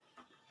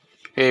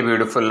Hey,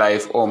 beautiful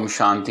life. Om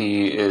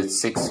Shanti.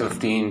 It's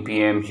 6:15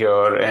 p.m.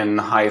 here in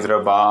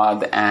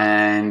Hyderabad,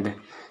 and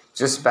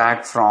just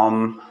back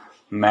from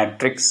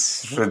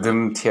matrix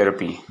rhythm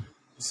therapy.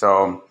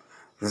 So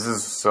this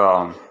is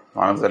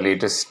one of the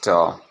latest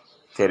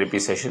therapy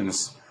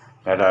sessions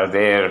that are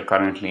there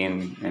currently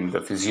in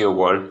the physio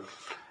world,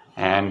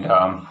 and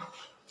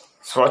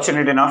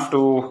fortunate enough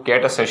to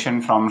get a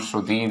session from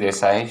Shruti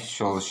Desai.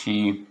 So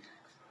she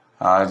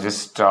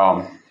just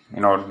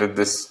did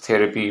this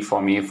therapy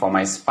for me for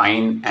my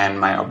spine and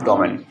my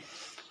abdomen.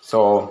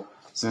 So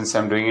since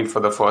I'm doing it for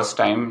the first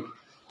time,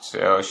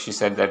 she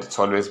said that it's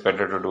always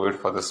better to do it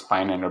for the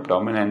spine and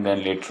abdomen, and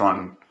then later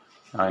on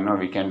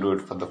we can do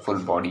it for the full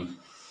body.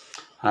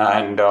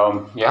 And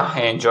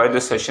I enjoyed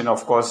the session.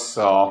 Of course,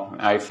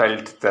 I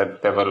felt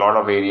that there were a lot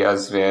of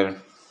areas where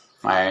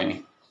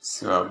my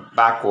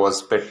back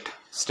was a bit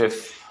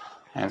stiff,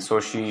 and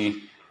so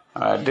she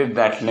did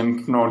that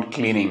lymph node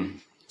cleaning.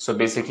 So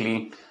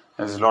basically,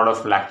 there's a lot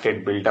of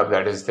lactate buildup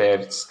that is there,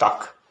 it's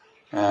stuck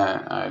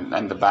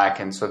and the back,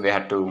 and so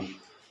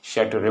she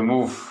had to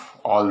remove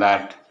all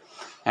that.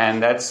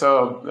 And that's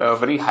a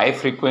very high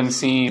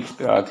frequency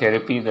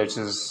therapy that is.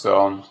 This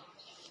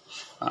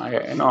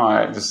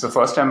is the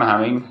first time I'm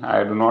having.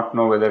 I do not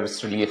know whether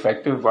it's really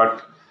effective,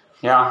 but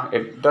yeah,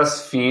 it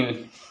does feel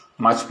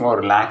much more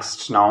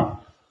relaxed now.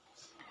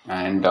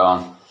 And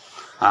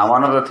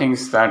one of the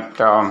things that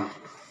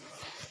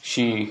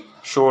she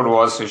showed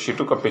was she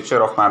took a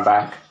picture of my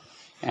back,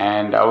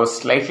 and I was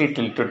slightly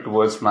tilted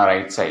towards my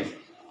right side.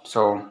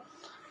 So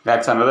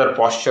that's another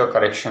posture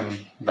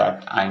correction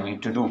that I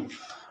need to do.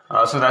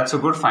 So that's a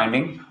good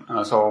finding.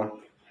 So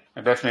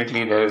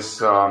definitely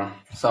there's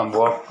some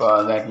work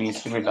that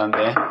needs to be done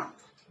there,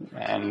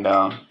 and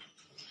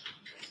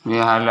we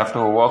have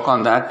to work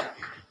on that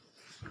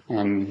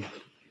and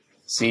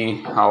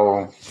see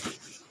how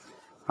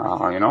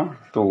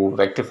to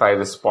rectify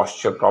this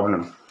posture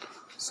problem.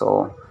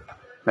 So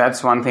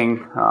that's one thing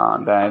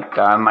that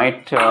I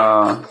might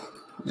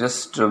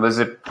just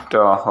visit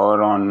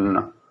her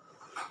on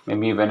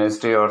maybe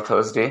Wednesday or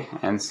Thursday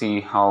and see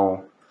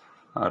how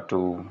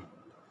to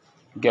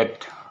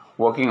get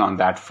working on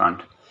that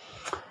front.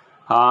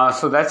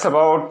 So that's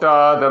about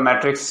the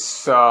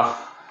matrix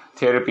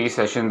therapy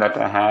session that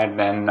I had.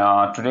 And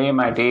today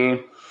my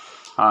day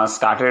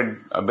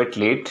started a bit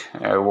late.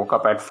 I woke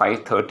up at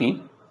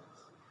 5:30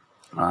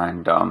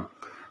 and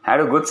had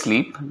a good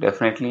sleep,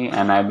 definitely.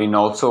 And I've been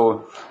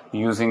also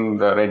using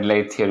the red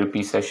light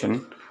therapy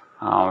session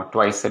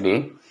twice a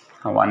day,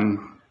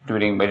 one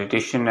during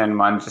meditation and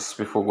one just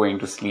before going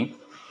to sleep.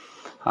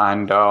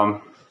 And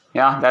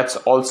that's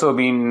also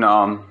been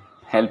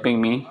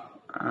helping me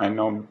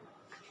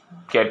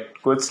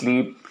get good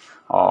sleep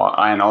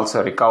and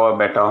also recover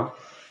better.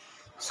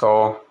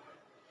 So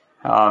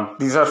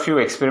these are a few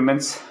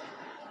experiments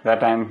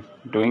that I'm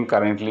doing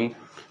currently,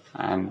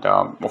 and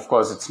of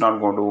course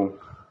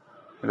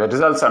the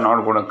results are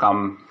not going to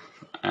come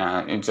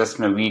in just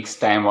in a week's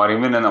time or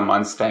even in a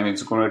month's time.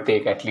 It's going to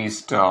take at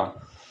least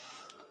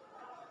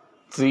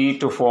 3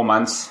 to 4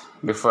 months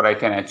before I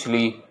can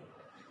actually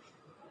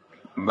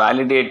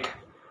validate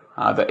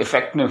the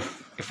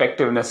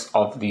effectiveness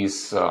of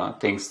these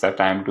things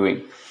that I am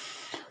doing.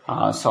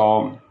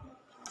 So,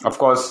 of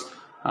course,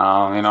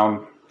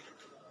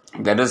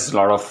 there is a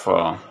lot of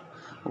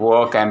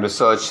work and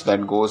research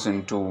that goes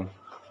into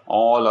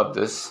all of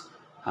this.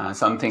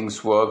 Some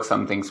things work,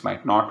 some things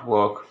might not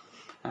work.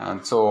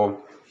 And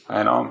so,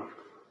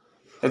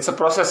 it's a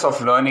process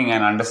of learning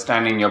and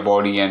understanding your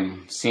body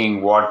and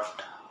seeing what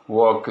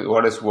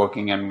is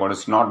working and what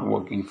is not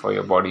working for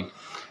your body.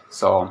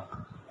 So,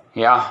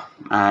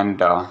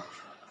 and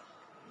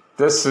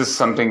this is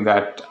something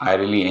that I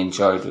really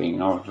enjoy doing,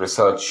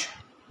 research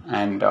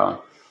and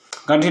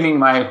continuing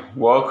my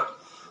work.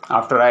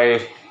 After I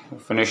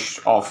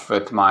finished off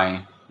with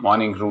my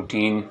morning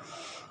routine,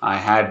 I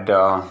had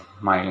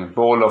my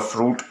bowl of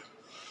fruit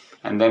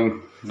and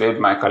then did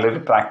my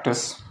calorie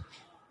practice.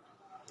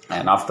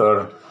 And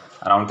after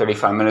around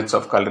 35 minutes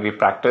of calorie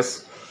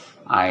practice,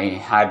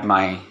 I had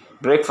my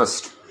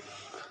breakfast.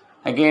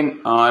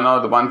 Again,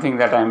 the one thing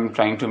that I'm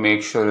trying to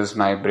make sure is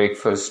my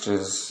breakfast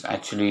is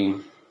actually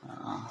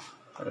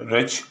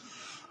rich.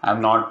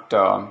 I'm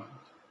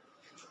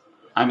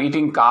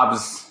eating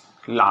carbs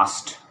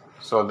last.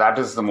 So that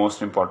is the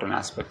most important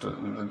aspect.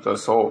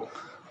 So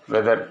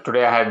whether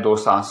today I had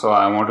dosa, so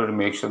I wanted to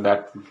make sure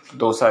that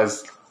dosa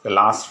is the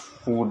last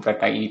food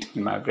that I eat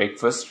in my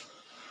breakfast.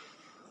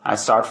 I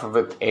start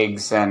with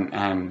eggs and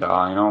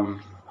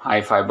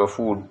high fiber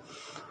food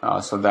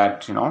so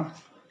that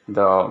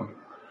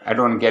I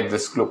don't get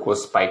this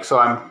glucose spike. So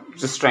I'm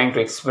just trying to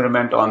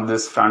experiment on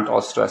this front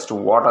also as to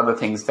what are the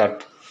things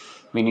that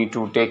we need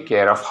to take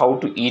care of, how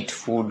to eat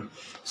food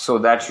so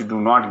that you do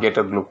not get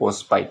a glucose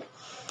spike.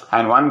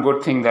 And one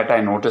good thing that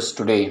I noticed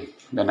today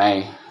when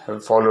I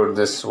followed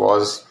this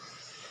was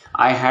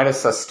I had a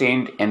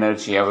sustained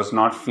energy. I was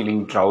not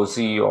feeling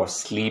drowsy or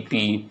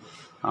sleepy,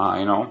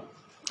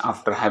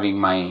 after having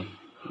my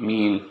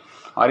meal,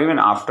 or even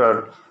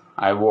after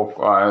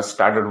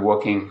started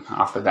working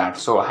after that.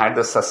 So I had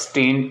the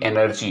sustained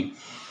energy.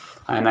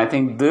 And I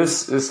think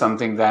this is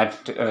something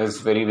that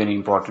is very, very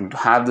important, to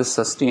have this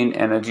sustained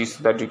energy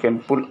so that you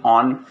can pull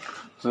on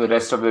to the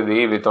rest of the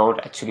day without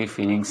actually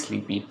feeling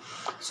sleepy.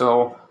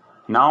 So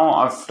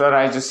now, after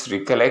I just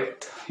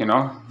recollect,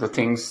 the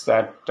things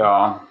that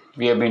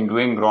we have been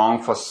doing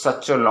wrong for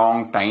such a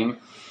long time,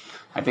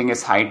 I think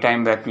it's high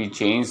time that we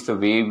change the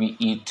way we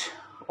eat,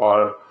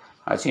 or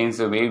change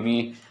the way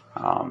we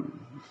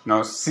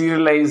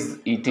serialize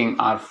eating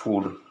our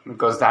food,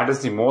 because that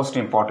is the most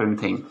important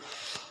thing.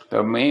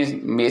 The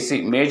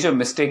major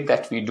mistake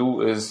that we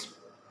do is,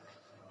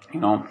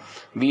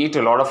 we eat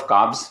a lot of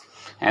carbs,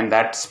 and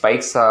that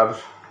spikes our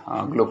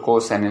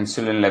glucose and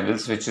insulin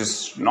levels, which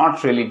is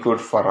not really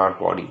good for our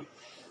body.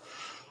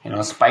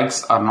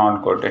 Spikes are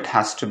not good. It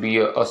has to be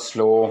a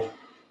slow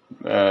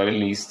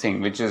release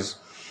thing, which is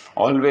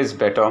always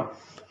better,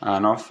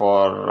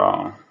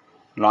 for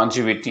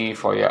longevity,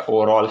 for your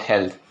overall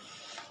health.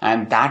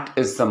 And that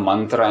is the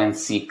mantra and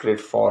secret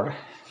for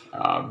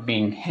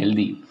being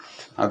healthy.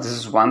 Now, this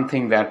is one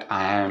thing that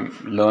I am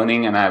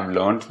learning, and I have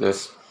learned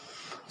this.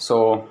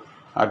 So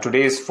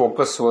today's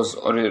focus was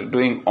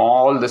doing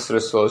all this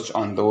research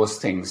on those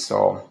things.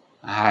 So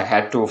I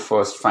had to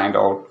first find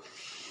out,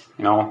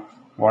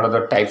 what are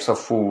the types of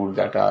food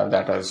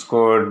that is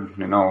good.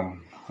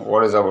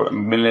 What is our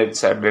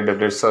millets? I did a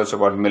research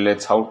about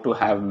millets, how to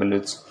have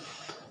millets,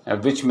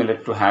 which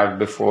millet to have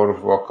before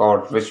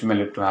workout, which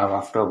millet to have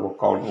after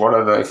workout. What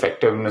are the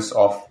effectiveness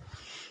of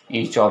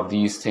each of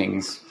these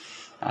things,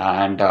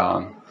 and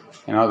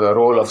the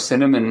role of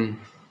cinnamon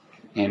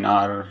in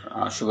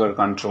our sugar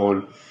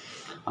control.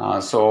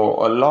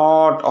 So a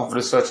lot of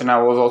research, and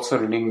I was also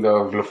reading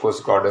the Glucose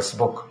Goddess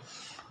book.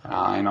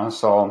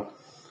 So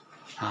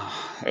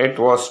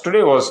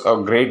today was a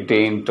great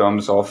day in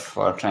terms of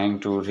trying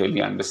to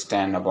really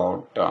understand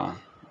about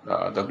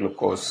the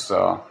glucose,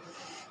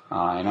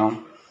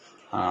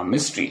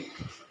 mystery.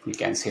 You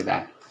can say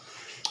that.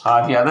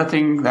 The other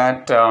thing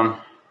that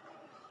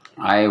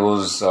I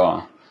was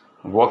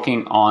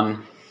working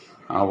on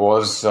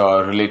was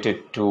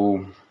related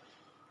to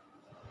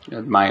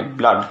my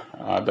blood,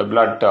 the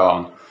blood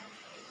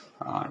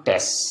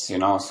tests.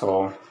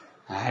 So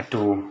I had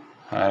to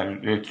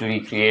literally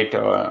create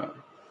a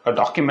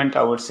document,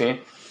 I would say,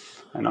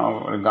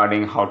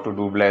 regarding how to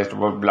do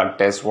blood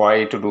tests,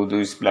 why to do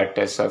these blood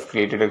tests. I've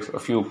created a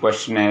few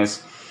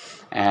questionnaires,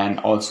 and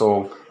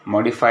also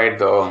modified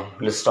the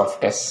list of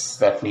tests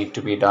that need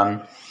to be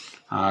done.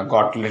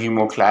 Got a little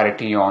more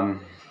clarity on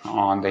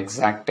the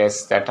exact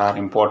tests that are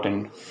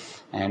important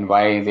and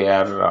why they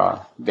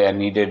are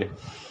needed.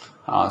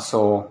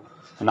 So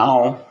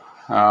now,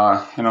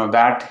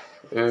 that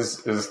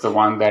is the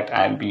one that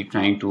I'll be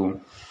trying to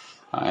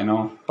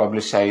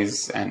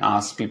publicize and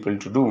ask people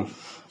to do,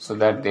 so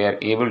that they are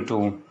able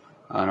to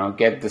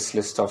get this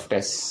list of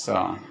tests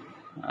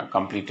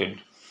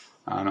completed.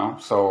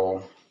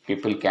 So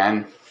people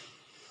can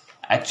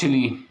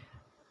actually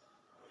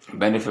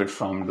benefit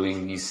from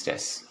doing these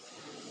tests.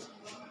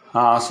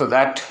 So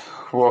that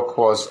work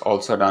was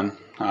also done.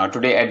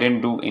 Today I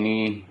didn't do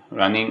any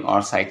running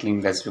or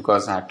cycling. That's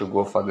because I had to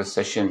go for this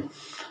session.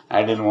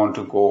 I didn't want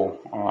to go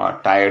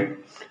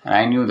tired, and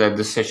I knew that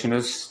this session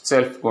is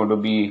itself going to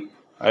be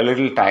a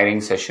little tiring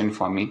session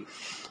for me.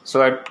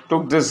 So I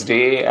took this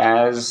day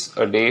as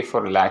a day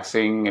for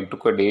relaxing, and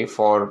took a day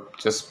for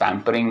just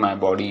pampering my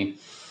body,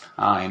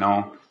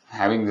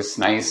 having this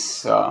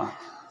nice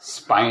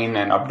spine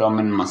and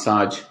abdomen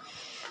massage.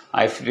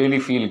 I really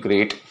feel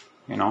great,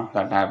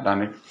 that I have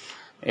done it.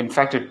 In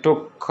fact, it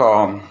took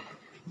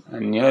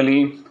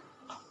nearly,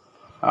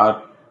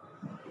 I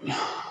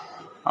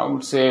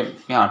would say,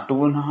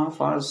 2.5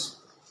 hours.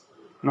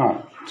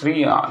 No,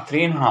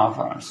 3.5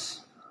 hours.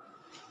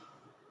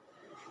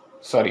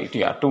 Sorry,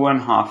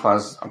 2.5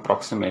 hours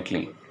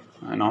approximately.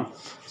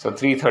 So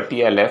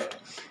 3:30 I left.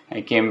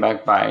 I came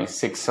back by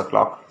 6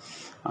 o'clock.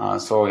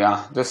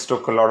 This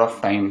took a lot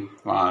of time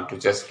to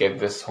just get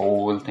this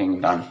whole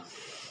thing done.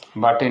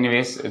 But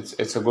anyways,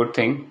 it's a good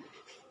thing.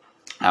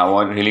 I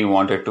really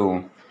wanted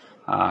to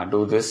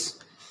do this,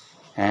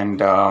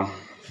 and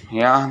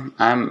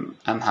I'm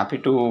happy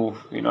to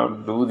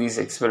do these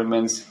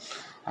experiments.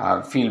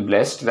 Feel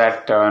blessed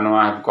that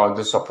I've got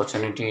this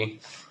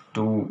opportunity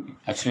to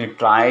actually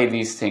try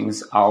these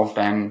things out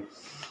and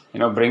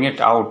bring it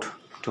out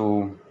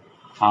to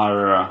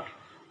our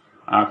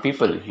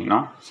people.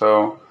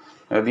 So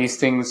these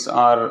things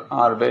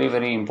are very,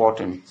 very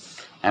important.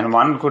 And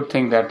one good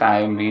thing that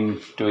I've been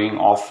doing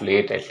off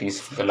late, at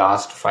least for the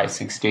last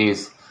 5-6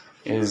 days,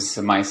 is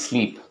my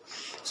sleep.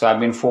 So I've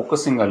been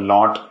focusing a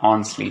lot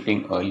on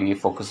sleeping early,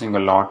 focusing a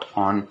lot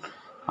on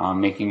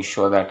making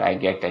sure that I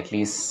get at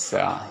least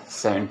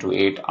 7 to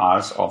 8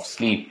 hours of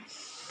sleep.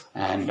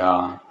 And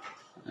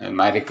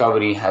my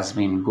recovery has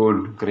been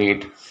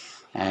great.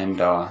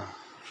 And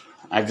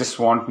I just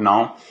want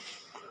now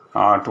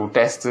to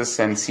test this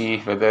and see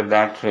whether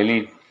that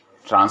really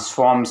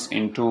transforms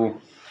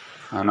into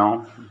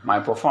my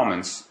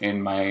performance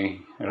in my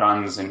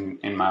runs,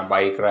 in my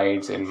bike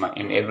rides,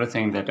 in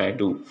everything that I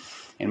do,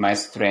 in my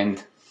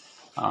strength.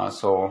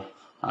 So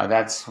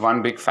that's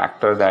one big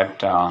factor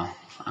that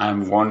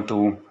I'm going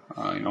to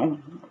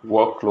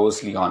work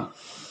closely on.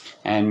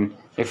 And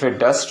if it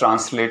does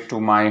translate to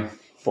my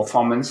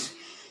performance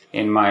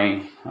in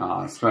my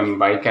swim,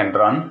 bike, and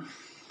run,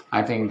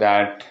 I think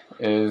that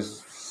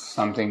is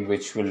something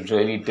which will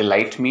really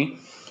delight me,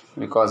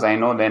 because I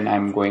know then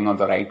I'm going on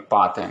the right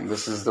path and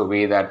this is the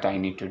way that I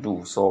need to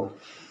do. So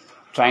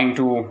trying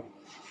to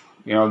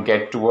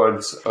get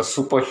towards a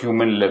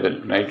superhuman level,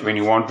 right? When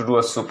you want to do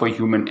a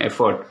superhuman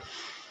effort,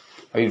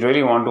 you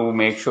really want to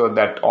make sure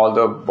that all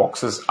the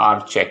boxes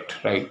are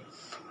checked, right?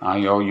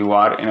 You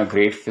are in a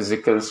great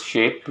physical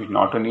shape.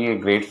 Not only a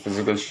great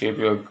physical shape,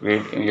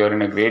 you're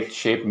in a great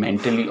shape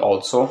mentally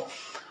also,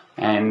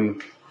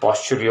 and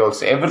posturally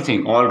also,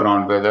 everything all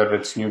around, whether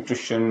it's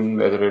nutrition,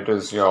 whether it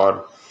is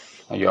your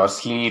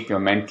sleep, your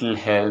mental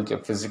health, your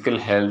physical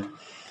health.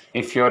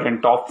 If you're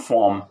in top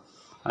form,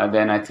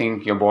 then I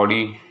think your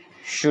body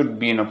should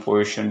be in a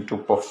position to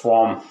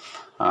perform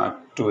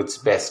to its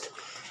best.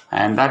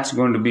 And that's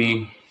going to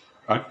be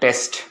a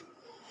test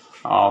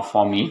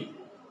for me,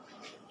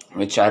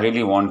 which I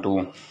really want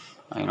to,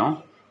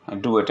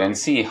 do it and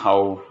see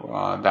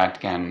how that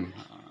can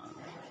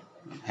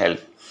help.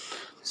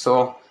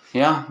 So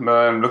yeah,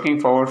 I'm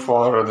looking forward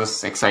for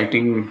this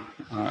exciting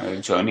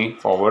journey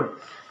forward,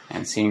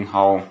 and seeing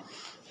how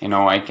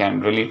I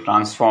can really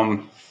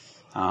transform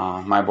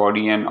my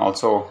body and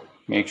also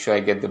make sure I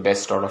get the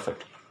best out of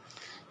it.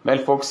 Well,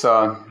 folks,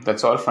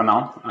 that's all for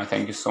now.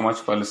 Thank you so much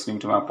for listening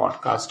to my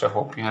podcast. I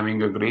hope you're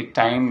having a great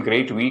time,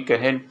 great week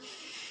ahead.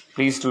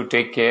 Please do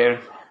take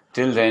care.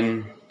 Till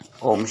then,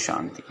 Om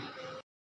Shanti.